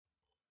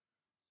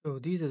So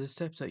these are the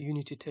steps that you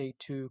need to take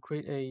to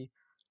create a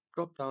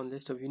drop-down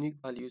list of unique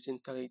values in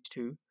cell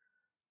H2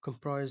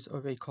 comprised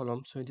of a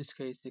column. So in this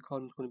case, the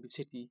column is going to be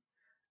city,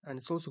 and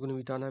it's also going to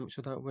be dynamic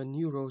so that when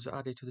new rows are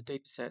added to the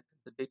data set,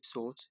 the data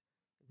source,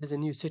 if there's a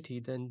new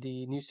city, then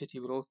the new city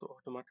will also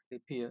automatically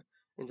appear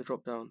in the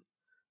drop-down.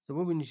 So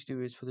what we need to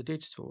do is for the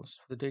data source,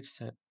 for the data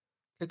set,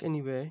 click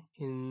anywhere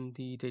in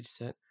the data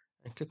set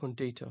and click on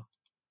data,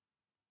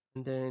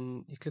 and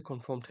then you click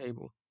on form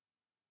table.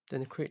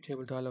 Then the create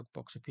table dialog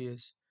box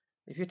appears.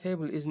 If your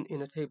table isn't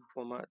in a table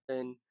format,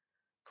 then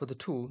for the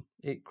tool,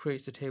 it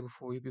creates the table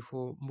for you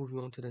before moving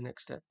on to the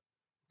next step.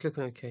 Click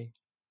on OK.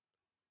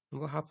 And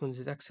what happens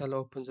is Excel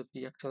opens up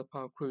the Excel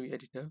Power Query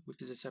Editor,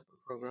 which is a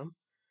separate program,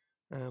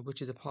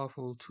 which is a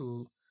powerful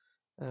tool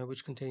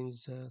which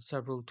contains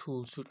several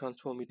tools to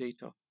transform your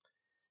data.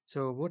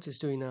 So what it's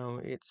doing now,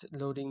 it's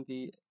loading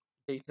the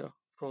data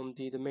from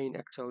the main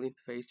Excel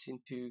interface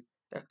into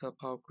Excel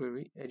Power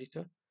Query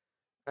Editor.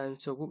 And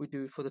so what we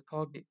do for the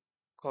target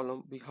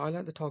column, we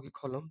highlight the target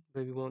column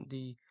where we want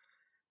the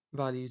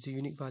values, the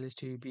unique values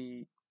to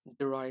be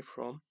derived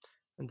from,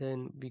 and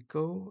then we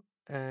go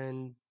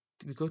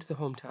to the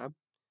home tab,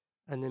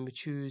 and then we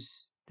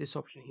choose this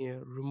option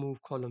here,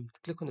 remove column.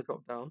 Click on the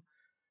drop down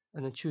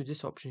and then choose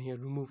this option here,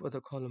 remove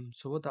other column.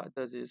 So what that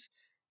does is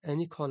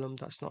any column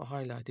that's not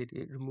highlighted,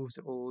 it removes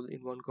it all in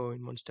one go,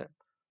 in one step.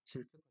 So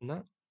we click on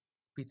that,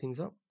 speed things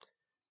up.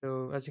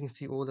 So as you can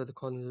see, all of the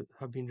columns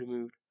have been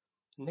removed.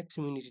 The next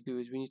thing we need to do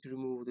is we need to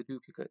remove the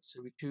duplicates.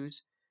 So we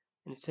choose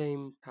in the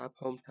same tab,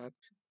 home tab,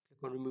 click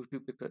on remove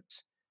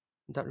duplicates.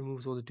 That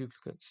removes all the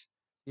duplicates.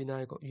 You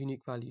now got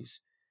unique values.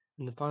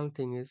 And the final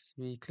thing is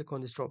we click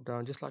on this drop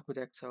down, just like with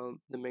Excel,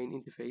 the main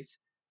interface,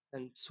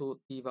 and sort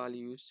the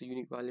values, the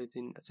unique values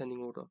in ascending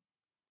order.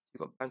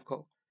 You've got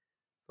Bangkok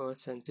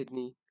first and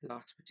Sydney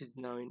last, which is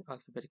now in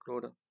alphabetical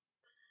order.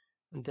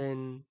 And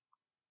then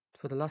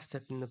for the last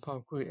step in the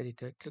Power Query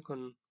Editor, click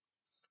on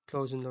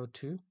Close and Load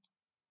To.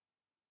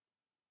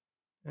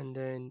 And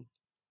then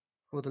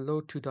for the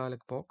Load To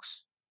dialog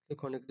box,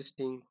 click on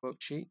Existing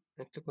Worksheet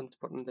and click on this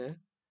button there.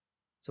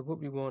 So what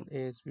we want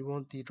is we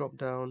want the drop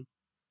down,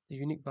 the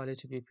unique value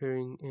to be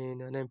appearing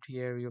in an empty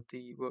area of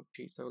the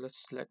worksheet. So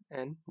let's select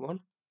N1,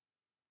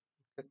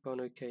 click on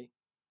OK,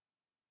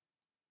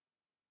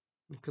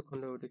 and click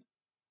on Loaded.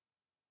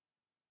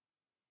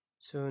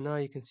 So now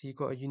you can see you've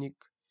got a unique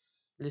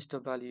list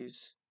of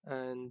values,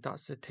 and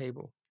that's a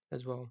table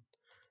as well.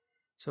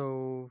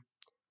 So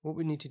what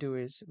we need to do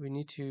is we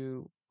need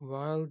to,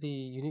 while the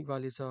unique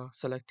values are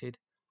selected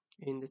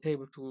in the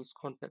table tools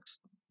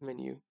context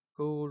menu,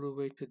 go all the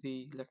way to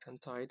the left hand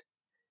side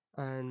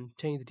and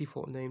change the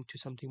default name to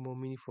something more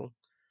meaningful.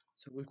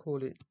 So we'll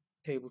call it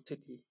table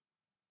city.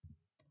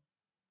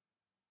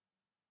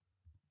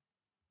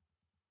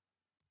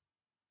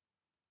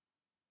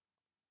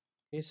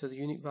 Okay, so the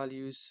unique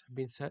values have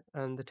been set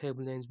and the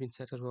table name has been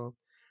set as well.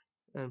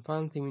 And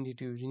final thing we need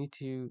to do is you need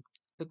to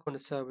click on the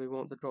cell where we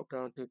want the drop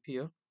down to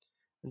appear,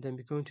 and then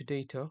we go into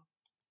data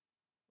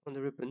on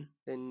the ribbon,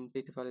 then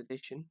data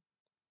validation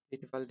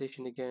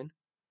again,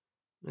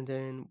 and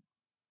then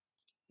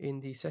in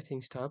the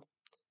settings tab,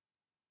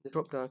 the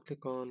drop down,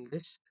 click on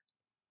list,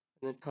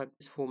 and then type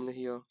this formula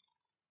here,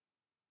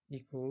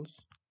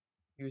 equals,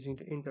 using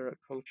the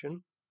indirect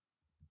function,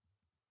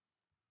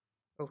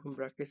 open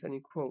brackets, and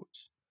in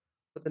quotes,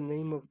 put the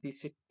name of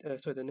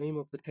the name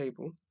of the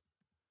table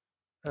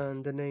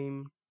and the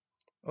name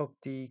of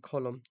the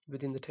column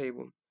within the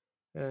table,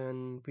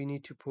 and we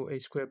need to put a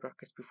square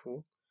brackets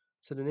before.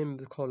 So the name of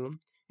the column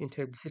in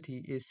table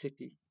city is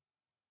city,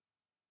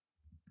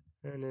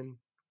 and then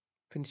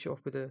finish it off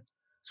with a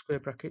square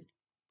bracket,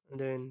 and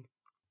then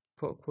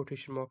put a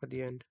quotation mark at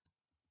the end,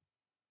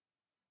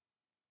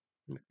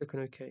 and click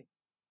on OK.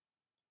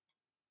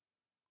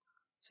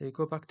 So you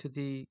go back to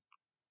the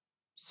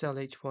cell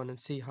H1 and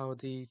see how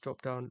the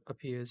drop down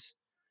appears.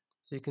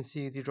 So you can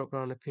see the drop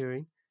down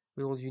appearing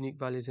with all the unique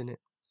values in it.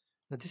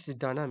 Now this is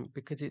dynamic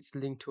because it's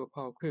linked to a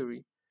Power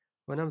Query.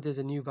 Whenever there's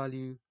a new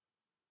value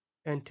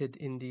entered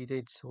in the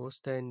data source,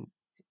 then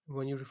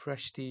when you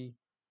refresh the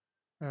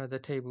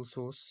table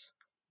source,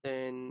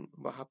 then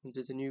what happens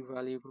is a new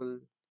value will,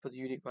 for the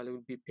unique value,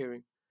 will be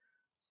appearing.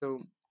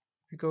 So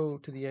if we go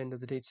to the end of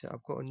the data set,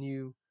 I've got a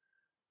new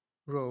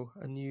row,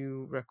 a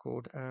new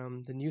record.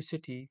 The new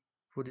city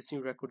for this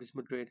new record is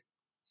Madrid.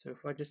 So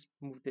if I just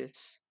move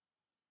this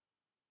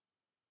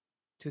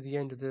to the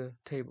end of the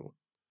table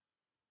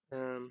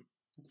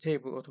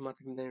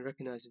automatically then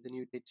recognizes the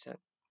new data set.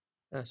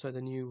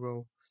 The new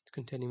row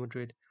containing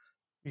Madrid.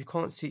 You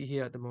can't see it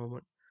here at the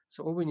moment.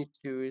 So all we need to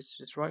do is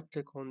just right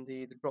click on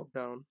the drop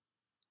down,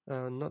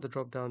 not the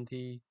drop down,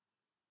 the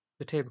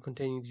table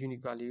containing the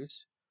unique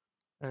values.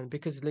 And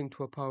because it's linked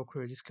to a Power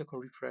Query, just click on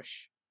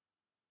refresh.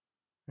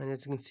 And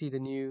as you can see, the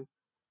new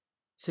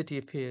city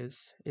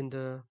appears in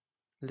the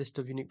list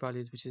of unique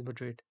values, which is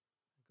Madrid.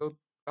 Go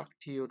back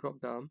to your drop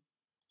down.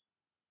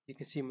 You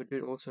can see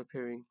Madrid also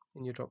appearing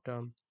in your drop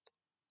down.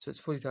 So it's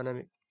fully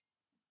dynamic.